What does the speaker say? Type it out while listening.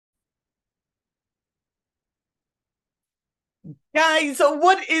Guys, so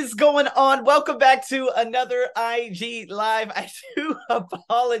what is going on? Welcome back to another IG Live. I do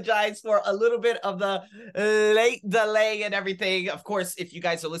apologize for a little bit of the late delay and everything. Of course, if you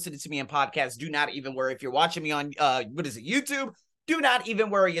guys are listening to me in podcasts, do not even worry. If you're watching me on, YouTube? Do not even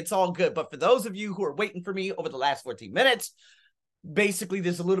worry. It's all good. But for those of you who are waiting for me over the last 14 minutes, basically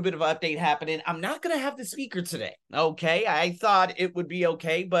there's a little bit of an update happening. I'm not going to have the speaker today. Okay. I thought it would be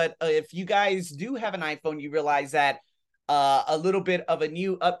okay. But if you guys do have an iPhone, you realize that a little bit of a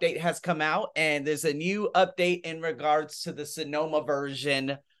new update has come out, and there's a new update in regards to the Sonoma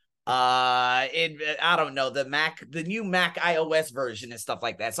version. I don't know, the new Mac iOS version and stuff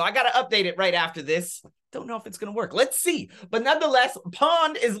like that. So I got to update it right after this. Don't know if it's going to work. Let's see. But nonetheless,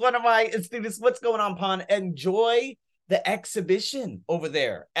 Pond is one of my students. What's going on, Pond? Enjoy the exhibition over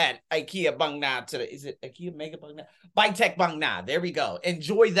there at IKEA Bangna today. Is it IKEA Mega Bangna? Bytech Bangna. There we go.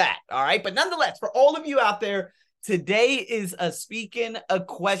 Enjoy that. All right. But nonetheless, for all of you out there, today is a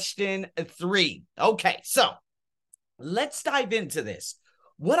question 3. Okay, so let's dive into this.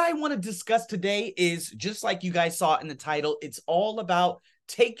 What I want to discuss today is, just like you guys saw in the title, it's all about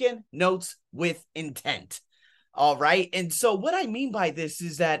taking notes with intent. All right. And so what I mean by this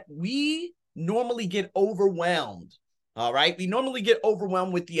is that we normally get overwhelmed. All right. We normally get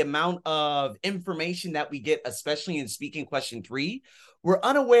overwhelmed with the amount of information that we get, especially in speaking question 3. We're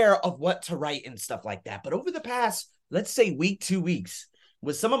unaware of what to write and stuff like that. But over the past, let's say week, 2 weeks,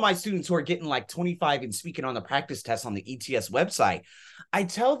 with some of my students who are getting like 25 and speaking on the practice test on the ETS website, I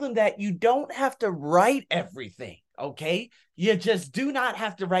tell them that you don't have to write everything. Okay. You just do not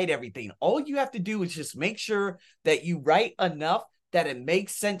have to write everything. All you have to do is just make sure that you write enough that it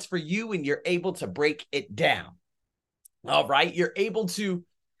makes sense for you and you're able to break it down. All right. You're able to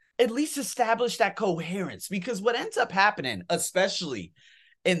at least establish that coherence, because what ends up happening, especially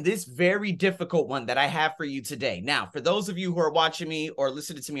in this very difficult one that I have for you today. Now, for those of you who are watching me or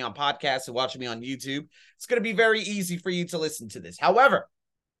listening to me on podcasts and watching me on YouTube, it's going to be very easy for you to listen to this. However,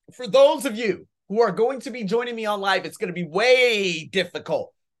 for those of you who are going to be joining me on live, it's going to be way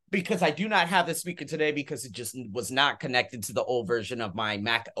difficult because I do not have the speaker today because it just was not connected to the old version of my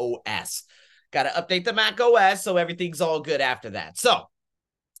Mac OS. Got to update the Mac OS so everything's all good after that. So,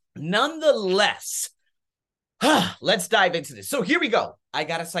 nonetheless, let's dive into this. So here we go. I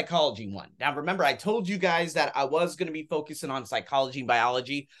got a psychology one. Now, remember, I told you guys that I was going to be focusing on psychology and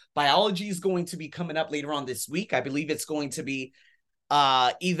biology. Biology is going to be coming up later on this week. I believe it's going to be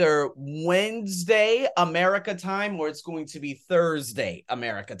either Wednesday America time or it's going to be Thursday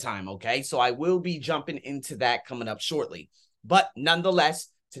America time. Okay, so I will be jumping into that coming up shortly. But nonetheless,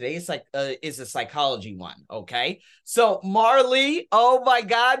 today is a psychology one, okay? So Marley, oh my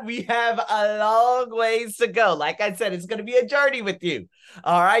God, we have a long ways to go. Like I said, it's going to be a journey with you.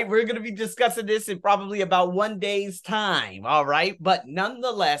 All right, we're going to be discussing this in probably about 1 day's time. All right, but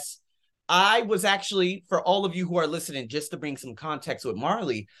nonetheless, I was actually, for all of you who are listening, just to bring some context with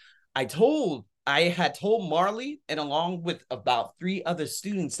Marley, I had told Marley, and along with about 3 other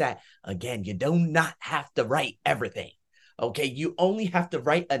students, that again, you do not have to write everything. Okay, you only have to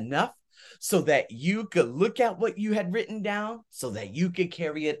write enough so that you could look at what you had written down so that you could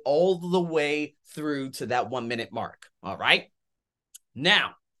carry it all the way through to that 1 minute mark. All right.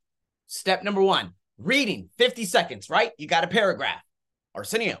 Now, step number 1, reading 50 seconds, right? You got a paragraph.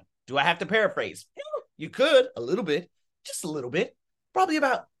 Arsenio, do I have to paraphrase? You could a little bit, just a little bit, probably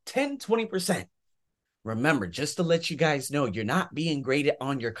about 10-20%. Remember, just to let you guys know, you're not being graded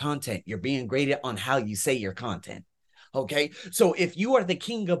on your content. You're being graded on how you say your content. Okay, so if you are the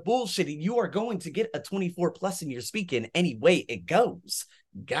king of bullshitting, you are going to get a 24 plus in your speaking any way it goes.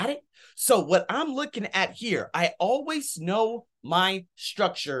 Got it? So what I'm looking at here, I always know my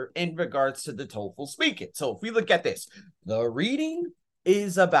structure in regards to the TOEFL speaking. So if we look at this, the reading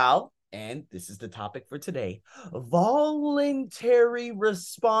is about, and this is the topic for today, voluntary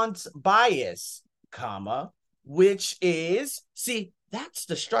response bias, comma, which is, see, that's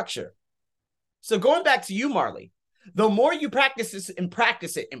the structure. So going back to you, Marley, the more you practice this and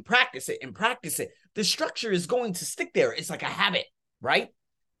practice it and practice it and practice it, the structure is going to stick there. It's like a habit, right?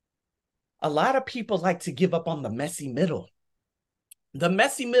 A lot of people like to give up on the messy middle. The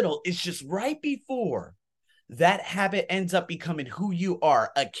messy middle is just right before that habit ends up becoming who you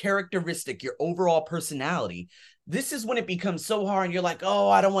are, a characteristic, your overall personality. This is when it becomes so hard and you're like,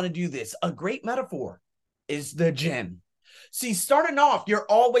 oh, I don't want to do this. A great metaphor is the gym. See, starting off, you're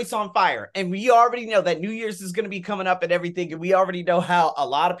always on fire. And we already know that New Year's is going to be coming up and everything. And we already know how a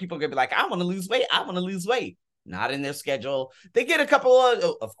lot of people are going to be like, I want to lose weight. I want to lose weight. Not in their schedule. They get a couple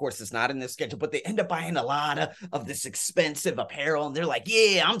of course, it's not in their schedule, but they end up buying a lot of this expensive apparel. And they're like,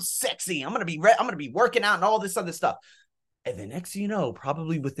 yeah, I'm sexy. I'm going to be working out and all this other stuff. And the next thing you know,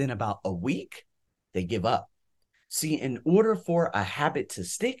 probably within about a week, they give up. See, in order for a habit to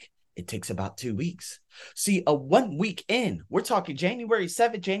stick, it takes about 2 weeks. See, a 1 week in, we're talking January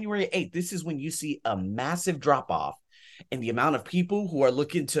 7th, January 8th. This is when you see a massive drop off in the amount of people who are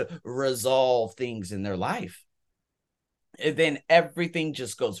looking to resolve things in their life. And then everything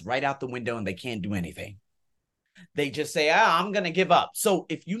just goes right out the window and they can't do anything. They just say, I'm going to give up. So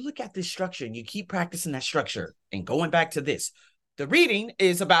if you look at this structure and you keep practicing that structure and going back to this, the reading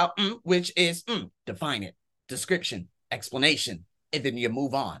is about which is define it, description, explanation, and then you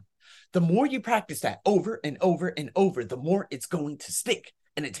move on. The more you practice that over and over and over, the more it's going to stick.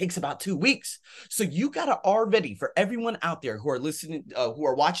 And it takes about 2 weeks. So you got to already, for everyone out there who are listening, who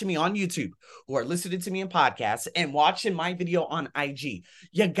are watching me on YouTube, who are listening to me in podcasts and watching my video on IG,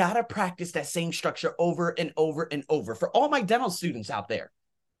 you got to practice that same structure over and over and over. For all my dental students out there,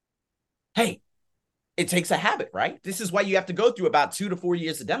 hey, it takes a habit, right? This is why you have to go through about 2 to 4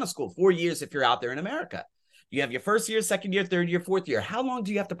 years of dental school, 4 years if you're out there in America. You have your first year, second year, third year, fourth year. How long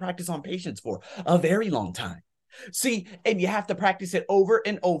do you have to practice on patients for? A very long time. See, and you have to practice it over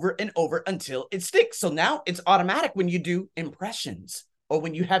and over and over until it sticks. So now it's automatic when you do impressions or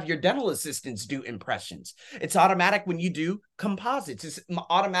when you have your dental assistants do impressions. It's automatic when you do composites. It's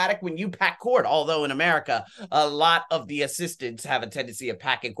automatic when you pack cord, although in America, a lot of the assistants have a tendency of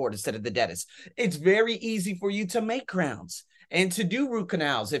packing cord instead of the dentist. It's very easy for you to make crowns and to do root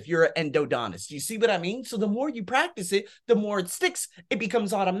canals if you're an endodontist. You see what I mean? So the more you practice it, the more it sticks. It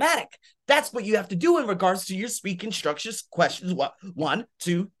becomes automatic. That's what you have to do in regards to your speaking structures, questions, 1,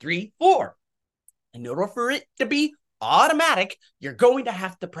 2, 3, 4. In order for it to be automatic, you're going to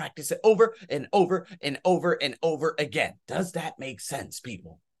have to practice it over and over and over and over again. Does that make sense,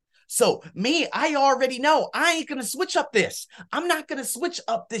 people? So me, I already know I ain't going to switch up this. I'm not going to switch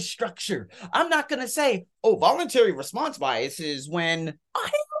up this structure. I'm not going to say, voluntary response bias is when,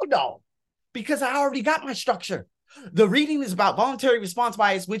 hell no, because I already got my structure. The reading is about voluntary response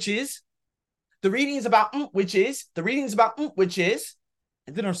bias, which is, the reading is about, which is, the reading is about, which is,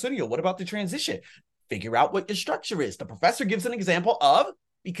 and then Arsenio, what about the transition? Figure out what your structure is. The professor gives an example of,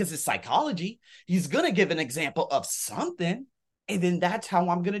 because it's psychology, he's going to give an example of something. And then that's how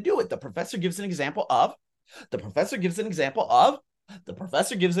I'm going to do it. The professor gives an example of, the professor gives an example of, the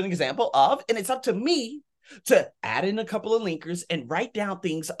professor gives an example of, and it's up to me to add in a couple of linkers and write down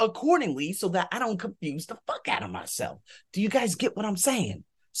things accordingly so that I don't confuse the fuck out of myself. Do you guys get what I'm saying?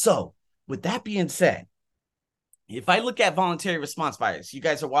 So with that being said, if I look at voluntary response bias, you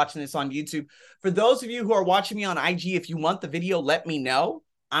guys are watching this on YouTube. For those of you who are watching me on IG, if you want the video, let me know.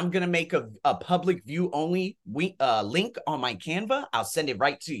 I'm going to make a public view only link on my Canva. I'll send it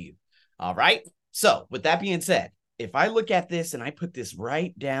right to you. All right. So with that being said, if I look at this and I put this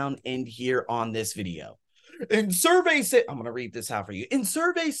right down in here on this video, in survey, I'm going to read this out for you. In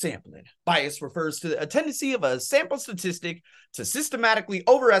survey sampling, bias refers to a tendency of a sample statistic to systematically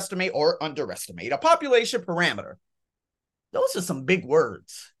overestimate or underestimate a population parameter. Those are some big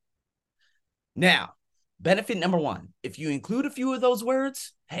words. Now, benefit number 1, if you include a few of those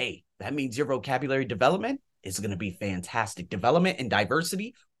words, hey, that means your vocabulary development is going to be fantastic. Development and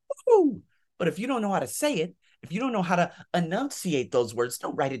diversity, woo! But if you don't know how to say it, if you don't know how to enunciate those words,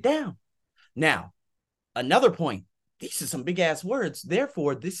 don't write it down. Now, another point, these are some big ass words.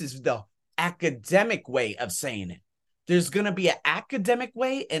 Therefore, this is the academic way of saying it. There's going to be an academic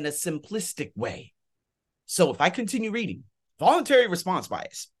way and a simplistic way. So if I continue reading, voluntary response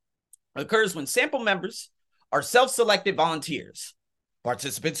bias occurs when sample members are self-selected volunteers,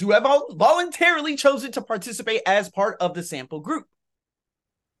 participants who have voluntarily chosen to participate as part of the sample group.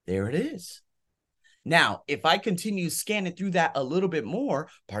 There it is. Now, if I continue scanning through that a little bit more,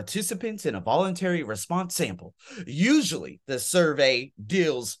 participants in a voluntary response sample, usually the survey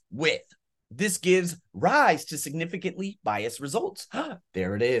deals with. This gives rise to significantly biased results.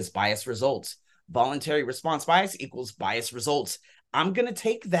 There it is, biased results. Voluntary response bias equals biased results. I'm going to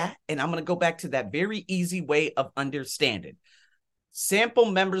take that and I'm going to go back to that very easy way of understanding.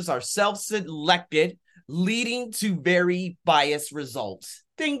 Sample members are self-selected, leading to very biased results.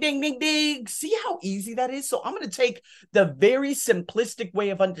 Ding, ding, ding, ding. See how easy that is? So I'm going to take the very simplistic way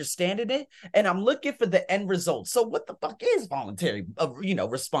of understanding it, and I'm looking for the end result. So what the fuck is voluntary,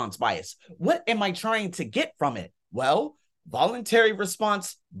 response bias? What am I trying to get from it? Well, voluntary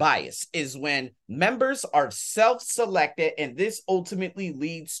response bias is when members are self-selected, and this ultimately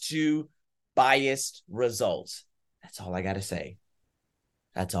leads to biased results. That's all I got to say.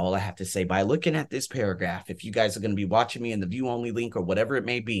 That's all I have to say. By looking at this paragraph, if you guys are going to be watching me in the view only link or whatever it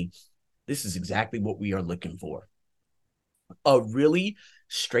may be, this is exactly what we are looking for. A really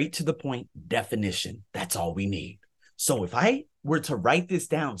straight to the point definition. That's all we need. So if I were to write this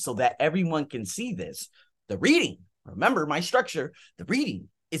down so that everyone can see this, the reading, remember my structure, the reading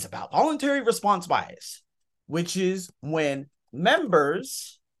is about voluntary response bias, which is when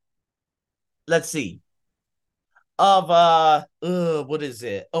members, let's see, of what is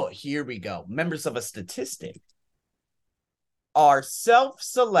it? Oh, here we go. Members of a statistic are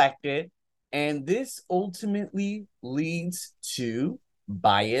self-selected, and this ultimately leads to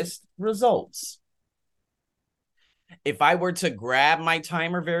biased results. If I were to grab my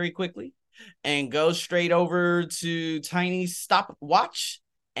timer very quickly and go straight over to tiny stopwatch,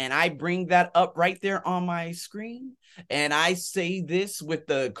 and I bring that up right there on my screen, and I say this with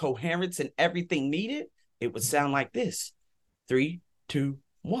the coherence and everything needed, it would sound like this. 3, 2,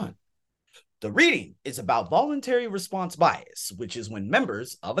 1. The reading is about voluntary response bias, which is when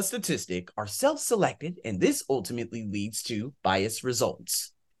members of a statistic are self-selected, and this ultimately leads to biased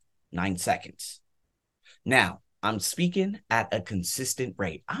results. 9 seconds. Now, I'm speaking at a consistent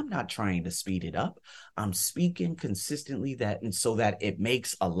rate. I'm not trying to speed it up. I'm speaking consistently and so that it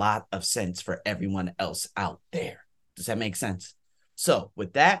makes a lot of sense for everyone else out there. Does that make sense? So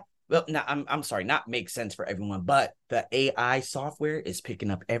with that, well, no, I'm sorry, not make sense for everyone, but the AI software is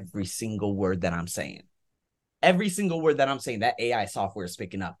picking up every single word that I'm saying. Every single word that I'm saying, that AI software is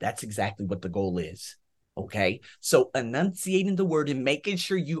picking up. That's exactly what the goal is. Okay? So enunciating the word and making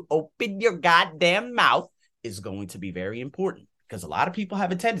sure you open your goddamn mouth is going to be very important, because a lot of people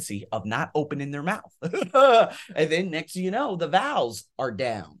have a tendency of not opening their mouth. And then next thing you know, the vowels are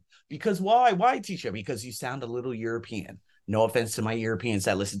down. Because why, teacher? Because you sound a little European. No offense to my Europeans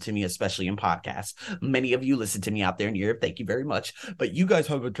that listen to me, especially in podcasts. Many of you listen to me out there in Europe. Thank you very much. But you guys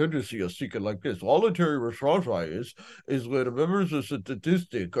have a tendency of speaking like this. Voluntary response bias is when members of a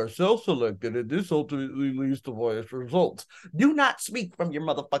statistic are self-selected, and this ultimately leads to biased results. Do not speak from your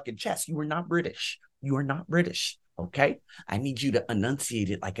motherfucking chest. You are not British. You are not British. Okay? I need you to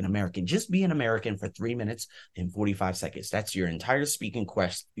enunciate it like an American. Just be an American for 3 minutes and 45 seconds. That's your entire speaking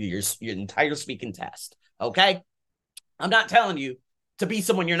quest, your entire speaking test. Okay? I'm not telling you to be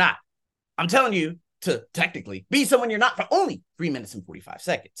someone you're not. I'm telling you to technically be someone you're not for only 3 minutes and 45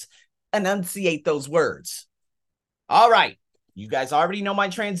 seconds. Enunciate those words. All right. You guys already know my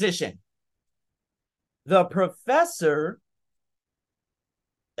transition. The professor,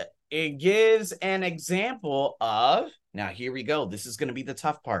 it gives an example of, now here we go. This is going to be the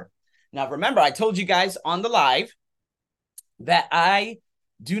tough part. Now, remember, I told you guys on the live that I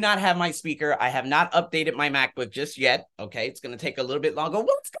do not have my speaker. I have not updated my MacBook just yet. Okay, it's going to take a little bit longer.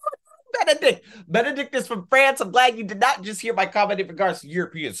 What's going on, Benedict? Benedict is from France. I'm glad you did not just hear my comment in regards to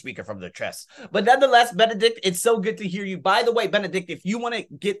European speaker from the chest. But nonetheless, Benedict, it's so good to hear you. By the way, Benedict, if you want to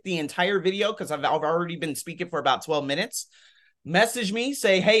get the entire video, because I've already been speaking for about 12 minutes, message me,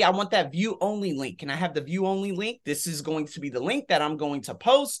 say, hey, I want that view only link. Can I have the view only link? This is going to be the link that I'm going to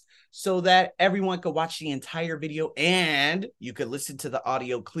post so that everyone could watch the entire video and you could listen to the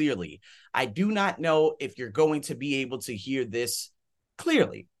audio clearly. I do not know if you're going to be able to hear this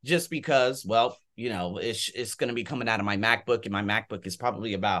clearly, just because, well, you know, it's going to be coming out of my MacBook, and my MacBook is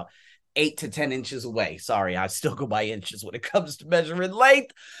probably about 8 to 10 inches away. Sorry, I still go by inches when it comes to measuring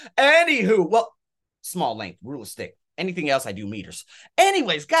length. Anywho, well, small length, rule of stick. Anything else, I do meters.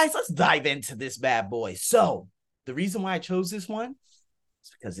 Anyways, guys, let's dive into this bad boy. So the reason why I chose this one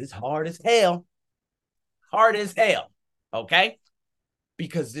is because it's hard as hell. Hard as hell. Okay?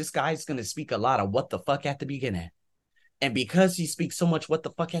 Because this guy's going to speak a lot of what the fuck at the beginning. And because he speaks so much what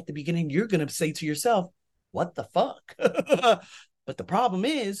the fuck at the beginning, you're going to say to yourself, what the fuck? But the problem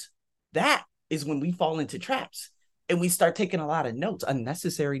is, that is when we fall into traps and we start taking a lot of notes,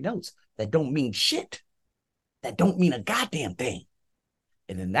 unnecessary notes that don't mean shit. That don't mean a goddamn thing.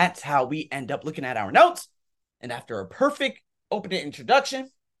 And then that's how we end up looking at our notes. And after a perfect opening introduction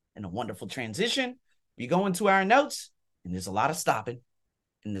and a wonderful transition, we go into our notes, and there's a lot of stopping,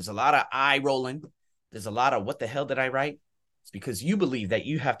 and there's a lot of eye rolling. There's a lot of, what the hell did I write? It's because you believe that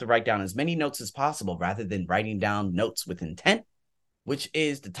you have to write down as many notes as possible rather than writing down notes with intent, which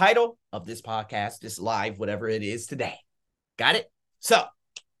is the title of this podcast, this live, whatever it is today. Got it? So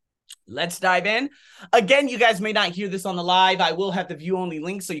let's dive in. Again, you guys may not hear this on the live. I will have the view only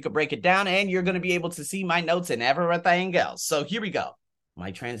link so you can break it down, and you're going to be able to see my notes and everything else. So here we go.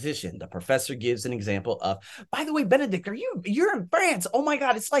 My transition. The professor gives an example of, by the way, Benedict, you're in France. Oh my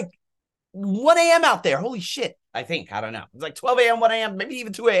God. It's like 1 a.m. out there. Holy shit. I think, I don't know. It's like 12 a.m., 1 a.m., maybe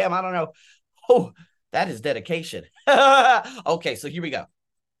even 2 a.m. I don't know. Oh, that is dedication. Okay. So here we go.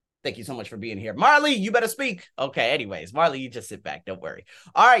 Thank you so much for being here. Marley, you better speak. Okay, anyways, Marley, you just sit back. Don't worry.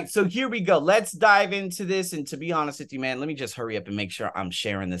 All right, so here we go. Let's dive into this. And to be honest with you, man, let me just hurry up and make sure I'm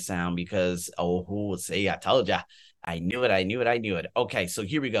sharing the sound because, see, I told ya. I knew it. I knew it. I knew it. Okay, so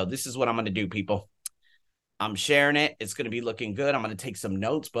here we go. This is what I'm going to do, people. I'm sharing it. It's going to be looking good. I'm going to take some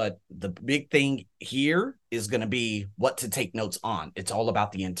notes, but the big thing here is going to be what to take notes on. It's all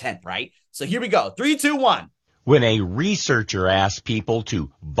about the intent, right? So here we go. 3, 2, 1. When a researcher asks people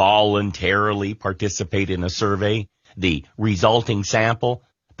to voluntarily participate in a survey, the resulting sample,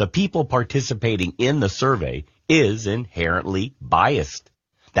 the people participating in the survey, is inherently biased.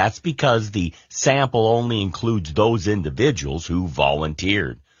 That's because the sample only includes those individuals who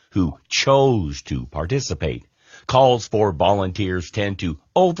volunteered, who chose to participate. Calls for volunteers tend to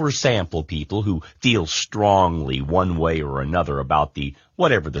oversample people who feel strongly one way or another about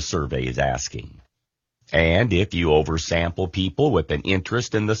whatever the survey is asking. And if you oversample people with an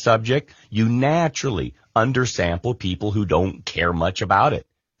interest in the subject, you naturally undersample people who don't care much about it.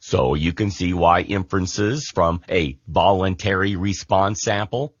 So you can see why inferences from a voluntary response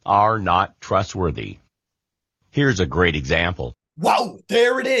sample are not trustworthy. Here's a great example. Whoa,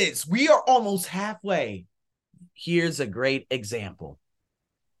 there it is. We are almost halfway. Here's a great example.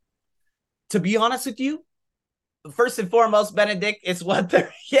 To be honest with you, first and foremost, Benedict, it's 1:30.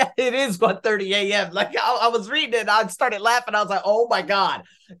 Yeah, it is 1:30 a.m. Like I was reading it, I started laughing. I was like, oh my God,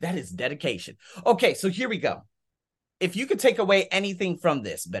 that is dedication. Okay, so here we go. If you could take away anything from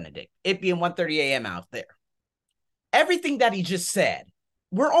this, Benedict, it being 1:30 a.m. out there, everything that he just said,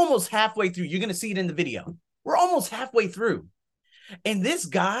 we're almost halfway through. You're going to see it in the video. We're almost halfway through. And this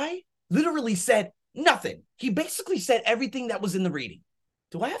guy literally said nothing. He basically said everything that was in the reading.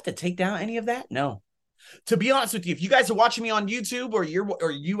 Do I have to take down any of that? No. To be honest with you, if you guys are watching me on YouTube or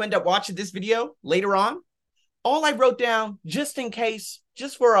you end up watching this video later on, all I wrote down just in case,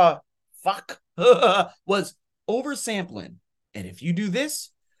 just for a fuck, was oversampling. And if you do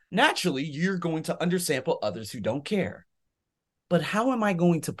this, naturally, you're going to undersample others who don't care. But how am I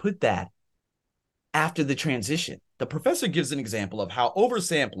going to put that after the transition? The professor gives an example of how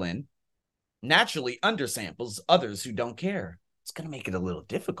oversampling naturally undersamples others who don't care. It's going to make it a little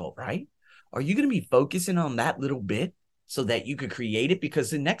difficult, right? Are you going to be focusing on that little bit so that you could create it?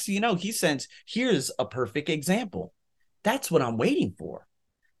 Because the next thing you know, he says, here's a perfect example. That's what I'm waiting for.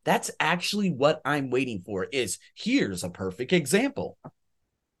 That's actually what I'm waiting for is here's a perfect example.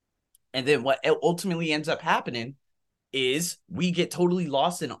 And then what ultimately ends up happening is we get totally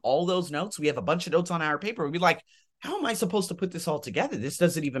lost in all those notes. We have a bunch of notes on our paper. We'd be like, how am I supposed to put this all together? This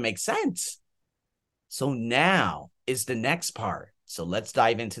doesn't even make sense. So now is the next part. So let's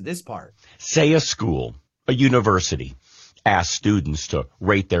dive into this part. Say a school, a university, asks students to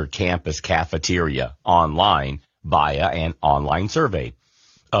rate their campus cafeteria online via an online survey.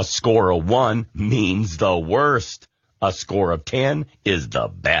 A score of 1 means the worst. A score of 10 is the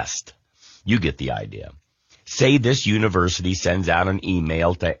best. You get the idea. Say this university sends out an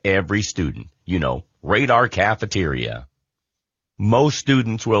email to every student, rate our cafeteria. Most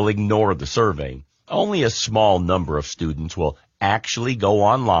students will ignore the survey. Only a small number of students will actually go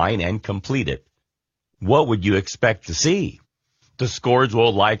online and complete it. What would you expect to see? The scores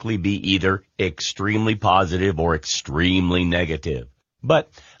will likely be either extremely positive or extremely negative. But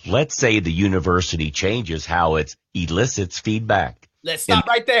let's say the university changes how it elicits feedback. Let's stop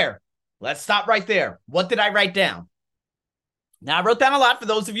right there. Let's stop right there. What did I write down? Now, I wrote down a lot for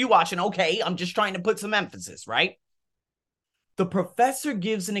those of you watching. Okay, I'm just trying to put some emphasis, right? The professor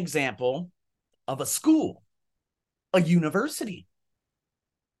gives an example of a school, a university,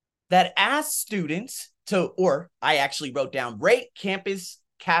 that asks students to, or I actually wrote down, rate campus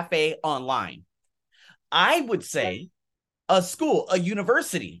cafe online. I would say a school, a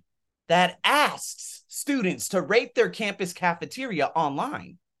university that asks students to rate their campus cafeteria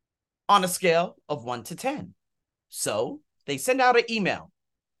online on a scale of 1 to 10. So they send out an email,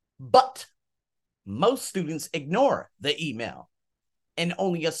 but most students ignore the email and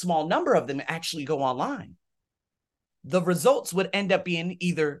only a small number of them actually go online. The results would end up being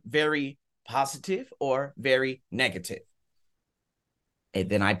either very positive or very negative. And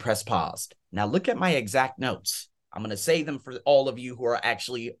then I press pause. Now look at my exact notes. I'm going to say them for all of you who are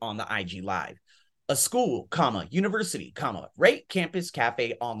actually on the IG Live. A school, comma, university, comma, rate campus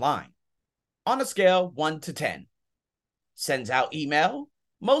cafe online on a scale 1 to 10. Sends out email.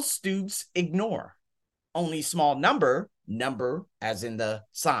 Most students ignore. Only small number as in the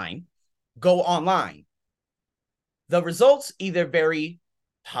sign, go online. The results either very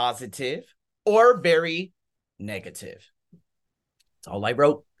positive or very negative. That's all I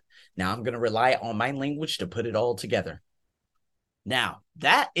wrote. Now I'm going to rely on my language to put it all together. Now,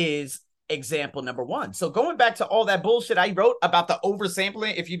 that is example number 1. So going back to all that bullshit I wrote about the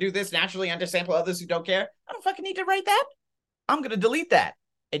oversampling, if you do this, naturally undersample others who don't care, I don't fucking need to write that. I'm going to delete that.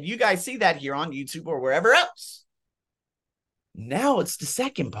 And you guys see that here on YouTube or wherever else. Now it's the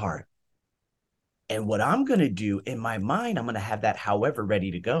second part. And what I'm going to do in my mind, I'm going to have that however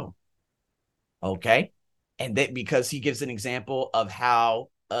ready to go. Okay. And that because he gives an example of how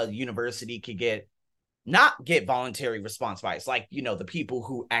a university could not get voluntary response bias, like, the people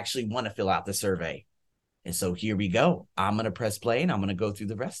who actually want to fill out the survey. And so here we go. I'm going to press play and I'm going to go through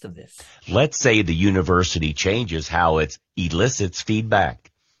the rest of this. Let's say the university changes how it elicits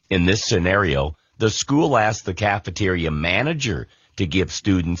feedback. In this scenario, the school asks the cafeteria manager to give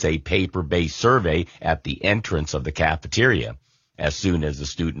students a paper-based survey at the entrance of the cafeteria. As soon as the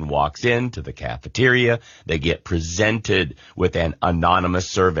student walks into the cafeteria, they get presented with an anonymous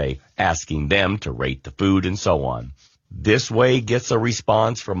survey asking them to rate the food and so on. This way gets a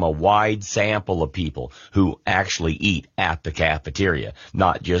response from a wide sample of people who actually eat at the cafeteria,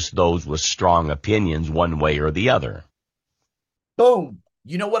 not just those with strong opinions one way or the other. Boom.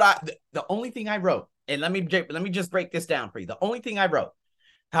 You know what the only thing I wrote, and let me just break this down for you. The only thing I wrote,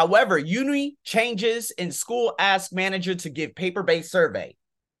 however, uni changes in school ask manager to give paper-based survey.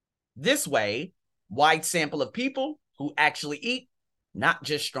 This way, wide sample of people who actually eat, not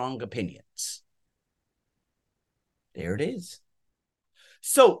just strong opinions. There it is.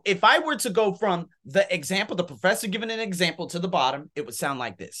 So if I were to go from the example, the professor giving an example to the bottom, it would sound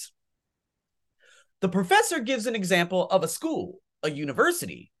like this. The professor gives an example of a school, a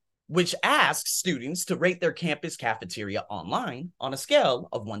university, which asks students to rate their campus cafeteria online on a scale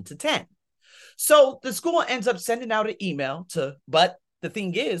of 1 to 10. So the school ends up sending out an email but the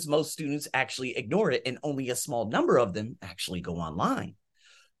thing is, most students actually ignore it and only a small number of them actually go online.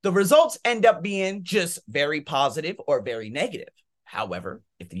 The results end up being just very positive or very negative. However,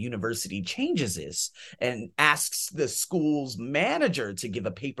 if the university changes this and asks the school's manager to give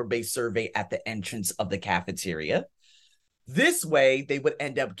a paper-based survey at the entrance of the cafeteria, this way they would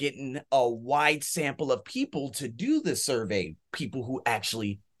end up getting a wide sample of people to do the survey, people who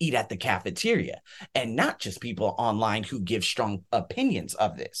actually eat at the cafeteria, and not just people online who give strong opinions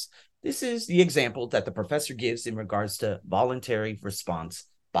of this. This is the example that the professor gives in regards to voluntary response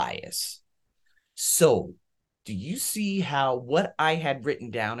bias. So, do you see how what I had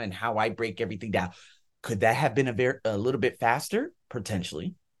written down and how I break everything down? Could that have been a little bit faster?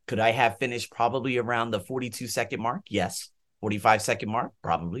 Potentially. Could I have finished probably around the 42-second mark? Yes. 45-second mark?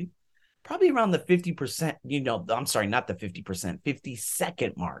 Probably. Probably around the 50%, I'm sorry, not the 50%,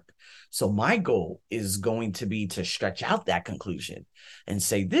 50-second mark. So my goal is going to be to stretch out that conclusion and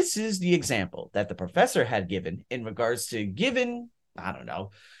say, this is the example that the professor had given in regards to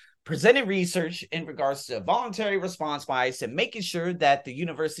presented research in regards to voluntary response bias and making sure that the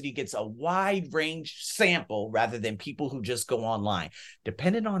university gets a wide range sample rather than people who just go online.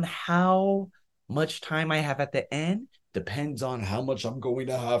 Depending on how much time I have at the end, depends on how much I'm going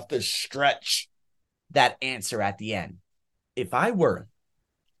to have to stretch that answer at the end. If I were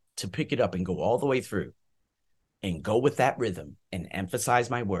to pick it up and go all the way through and go with that rhythm and emphasize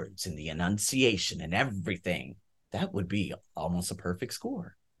my words and the enunciation and everything, that would be almost a perfect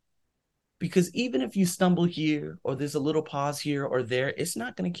score. Because even if you stumble here or there's a little pause here or there, it's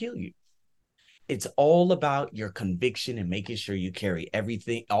not going to kill you. It's all about your conviction and making sure you carry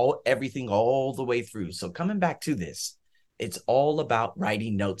everything all the way through. So coming back to this, it's all about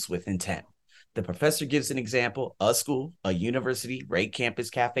writing notes with intent. The professor gives an example, a school, a university, rate campus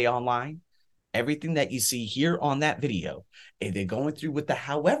cafe online, everything that you see here on that video, and then going through with the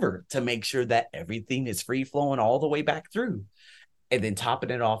however to make sure that everything is free flowing all the way back through. And then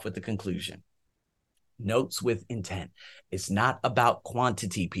topping it off with the conclusion. Notes with intent. It's not about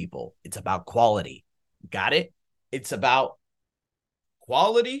quantity, people. It's about quality. Got it? It's about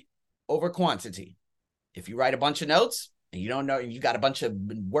quality over quantity. If you write a bunch of notes and you don't know, you got a bunch of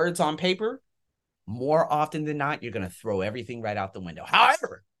words on paper, more often than not, you're going to throw everything right out the window.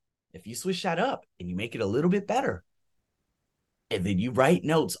 However, if you switch that up and you make it a little bit better, and then you write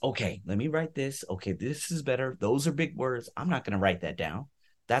notes. Okay, let me write this. Okay, this is better. Those are big words. I'm not going to write that down.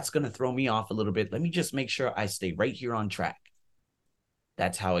 That's going to throw me off a little bit. Let me just make sure I stay right here on track.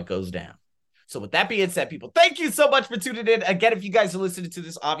 That's how it goes down. So with that being said, people, thank you so much for tuning in. Again, if you guys are listening to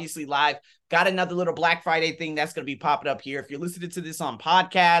this, obviously live, got another little Black Friday thing that's going to be popping up here. If you're listening to this on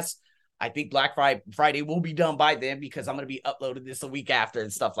podcast, I think Black Friday will be done by then because I'm going to be uploading this a week after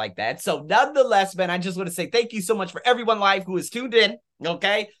and stuff like that. So nonetheless, man, I just want to say thank you so much for everyone live who is tuned in.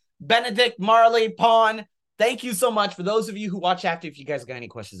 Okay. Benedict, Marley, Pawn, thank you so much. For those of you who watch after, if you guys got any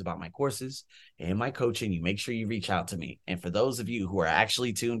questions about my courses and my coaching, you make sure you reach out to me. And for those of you who are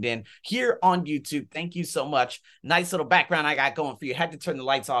actually tuned in here on YouTube, thank you so much. Nice little background I got going for you. Had to turn the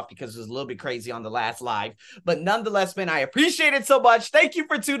lights off because it was a little bit crazy on the last live. But nonetheless, man, I appreciate it so much. Thank you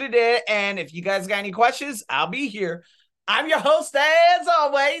for tuning in. And if you guys got any questions, I'll be here. I'm your host, as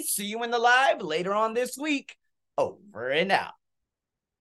always. See you in the live later on this week. Over and out.